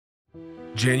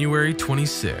January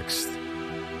 26th.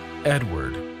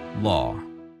 Edward Law.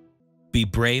 Be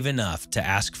brave enough to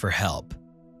ask for help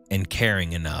and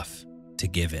caring enough to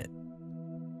give it.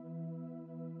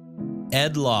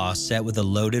 Ed Law sat with a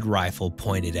loaded rifle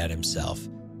pointed at himself,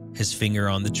 his finger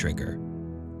on the trigger.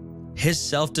 His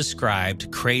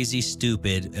self-described crazy,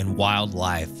 stupid, and wild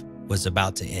life was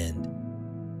about to end.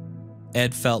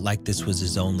 Ed felt like this was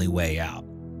his only way out.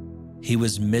 He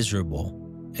was miserable,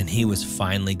 and he was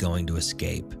finally going to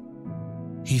escape.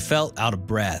 He felt out of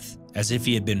breath, as if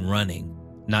he had been running,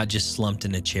 not just slumped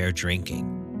in a chair drinking.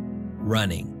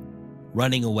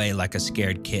 Running away like a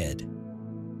scared kid.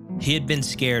 He had been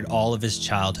scared all of his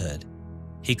childhood.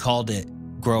 He called it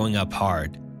growing up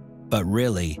hard, but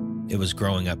really, it was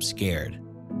growing up scared.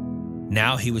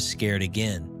 Now he was scared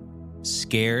again.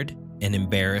 Scared and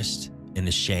embarrassed and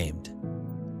ashamed.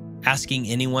 Asking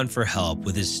anyone for help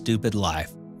with his stupid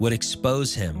life would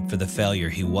expose him for the failure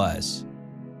he was.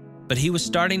 But he was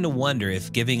starting to wonder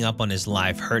if giving up on his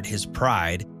life hurt his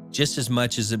pride just as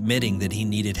much as admitting that he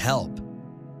needed help.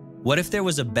 What if there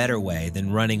was a better way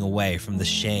than running away from the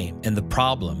shame and the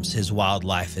problems his wild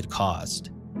life had caused?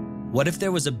 What if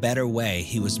there was a better way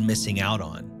he was missing out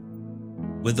on?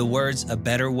 With the words "a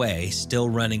better way" still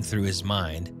running through his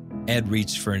mind, Ed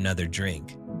reached for another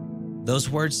drink. Those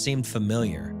words seemed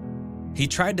familiar. He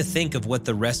tried to think of what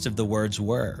the rest of the words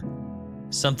were.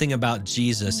 Something about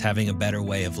Jesus having a better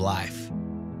way of life.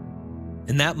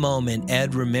 In that moment,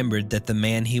 Ed remembered that the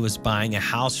man he was buying a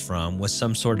house from was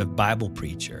some sort of Bible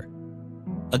preacher.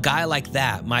 A guy like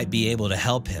that might be able to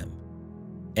help him.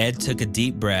 Ed took a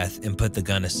deep breath and put the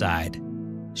gun aside.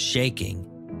 Shaking,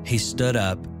 he stood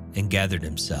up and gathered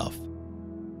himself.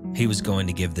 He was going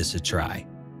to give this a try.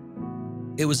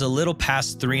 It was a little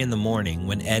past 3 in the morning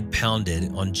when Ed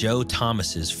pounded on Joe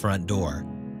Thomas's front door.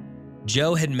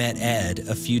 Joe had met Ed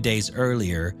a few days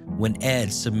earlier when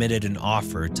Ed submitted an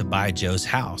offer to buy Joe's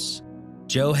house.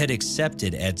 Joe had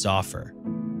accepted Ed's offer.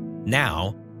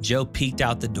 Now, Joe peeked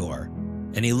out the door,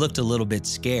 and he looked a little bit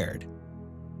scared.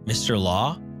 "Mr.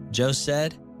 Law?" Joe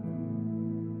said.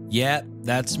 "Yeah,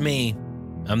 that's me.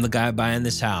 I'm the guy buying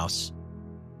this house."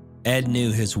 Ed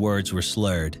knew his words were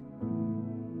slurred.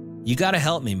 "You gotta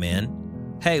help me, man.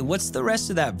 Hey, what's the rest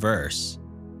of that verse?"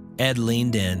 Ed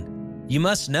leaned in. "You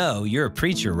must know, you're a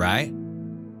preacher, right?"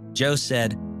 Joe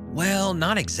said, "Well,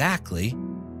 not exactly."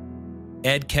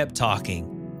 Ed kept talking.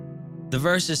 "The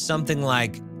verse is something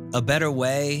like, 'A better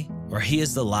way,' or 'He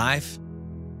is the life.'"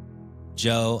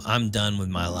 "Joe, I'm done with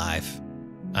my life.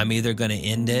 I'm either gonna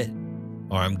end it,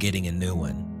 or I'm getting a new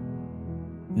one."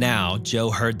 Now,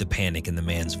 Joe heard the panic in the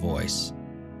man's voice.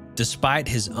 Despite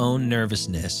his own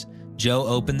nervousness, Joe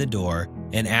opened the door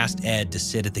and asked Ed to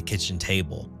sit at the kitchen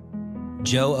table.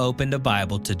 Joe opened a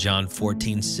Bible to John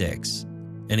 14:6,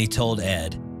 and he told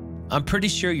Ed, "I'm pretty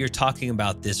sure you're talking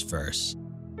about this verse."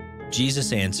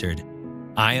 Jesus answered,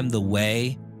 "I am the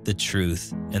way, the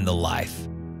truth, and the life.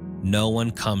 No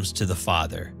one comes to the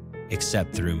Father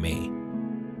except through me."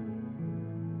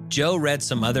 Joe read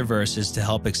some other verses to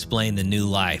help explain the new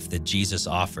life that Jesus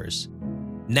offers.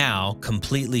 Now,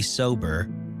 completely sober,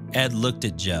 Ed looked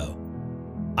at Joe.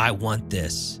 "I want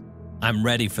this. I'm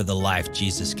ready for the life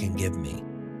Jesus can give me."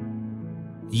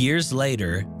 Years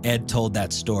later, Ed told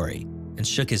that story and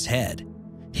shook his head.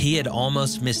 He had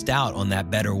almost missed out on that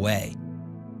better way.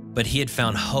 But he had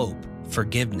found hope,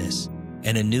 forgiveness,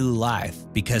 and a new life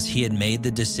because he had made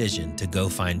the decision to go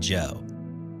find Joe.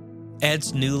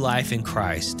 Ed's new life in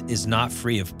Christ is not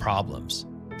free of problems,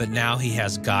 but now he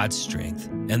has God's strength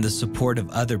and the support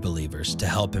of other believers to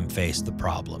help him face the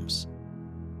problems.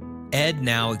 Ed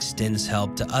now extends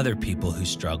help to other people who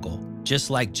struggle, just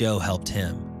like Joe helped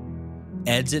him.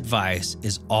 Ed's advice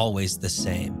is always the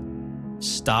same.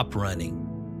 Stop running,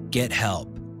 get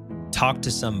help, talk to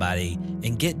somebody,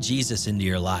 and get Jesus into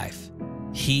your life.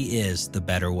 He is the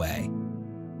better way.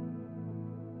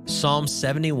 Psalm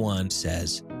 71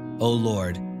 says, "O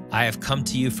Lord, I have come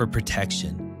to you for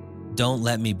protection. Don't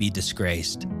let me be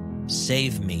disgraced.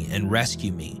 Save me and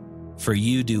rescue me, for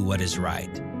you do what is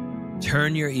right.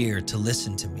 Turn your ear to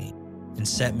listen to me and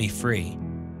set me free.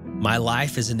 My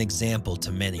life is an example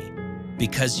to many,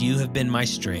 because you have been my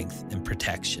strength and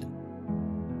protection."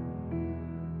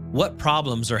 What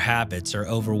problems or habits are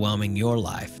overwhelming your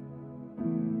life?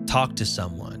 Talk to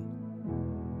someone.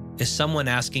 Is someone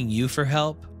asking you for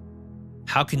help?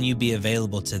 How can you be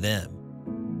available to them?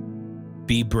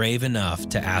 Be brave enough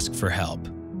to ask for help,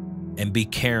 and be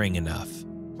caring enough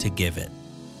to give it.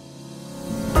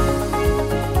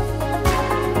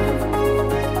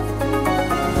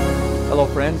 Hello,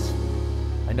 friends.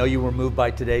 I know you were moved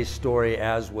by today's story,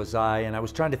 as was I, and I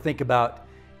was trying to think about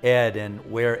Ed and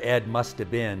where Ed must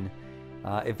have been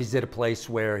if he's at a place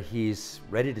where he's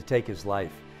ready to take his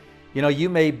life. You know, you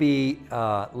may be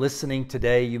listening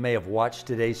today, you may have watched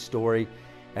today's story,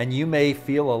 and you may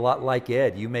feel a lot like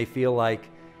Ed. You may feel like,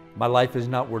 my life is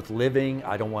not worth living,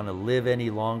 I don't want to live any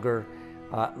longer.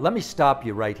 Let me stop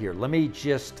you right here. Let me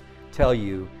just tell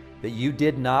you that you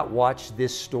did not watch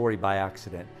this story by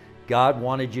accident. God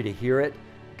wanted you to hear it.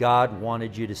 God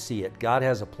wanted you to see it. God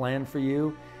has a plan for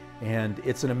you, and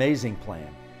it's an amazing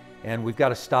plan. And we've got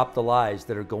to stop the lies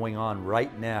that are going on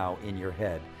right now in your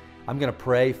head. I'm going to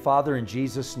pray. Father, in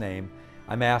Jesus' name,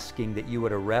 I'm asking that you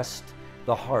would arrest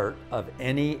the heart of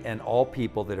any and all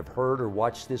people that have heard or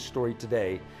watched this story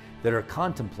today that are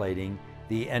contemplating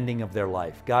the ending of their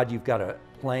life. God, you've got a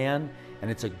plan,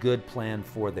 and it's a good plan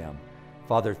for them.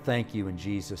 Father, thank you in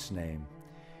Jesus' name.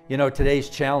 You know, today's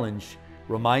challenge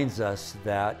reminds us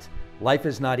that life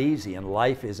is not easy, and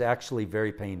life is actually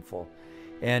very painful.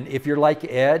 And if you're like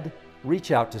Ed,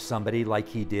 reach out to somebody like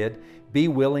he did. Be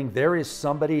willing. There is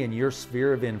somebody in your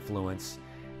sphere of influence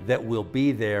that will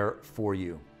be there for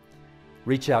you.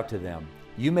 Reach out to them.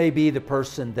 You may be the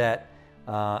person that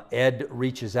Ed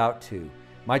reaches out to.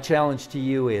 My challenge to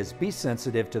you is be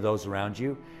sensitive to those around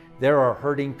you. There are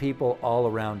hurting people all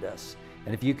around us.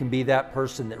 And if you can be that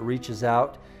person that reaches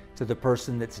out to the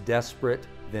person that's desperate,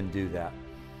 then do that.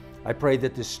 I pray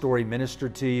that this story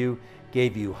ministered to you,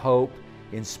 gave you hope,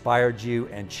 inspired you,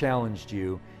 and challenged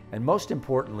you, and most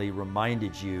importantly,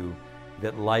 reminded you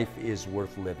that life is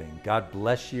worth living. God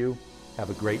bless you. Have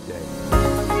a great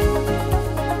day.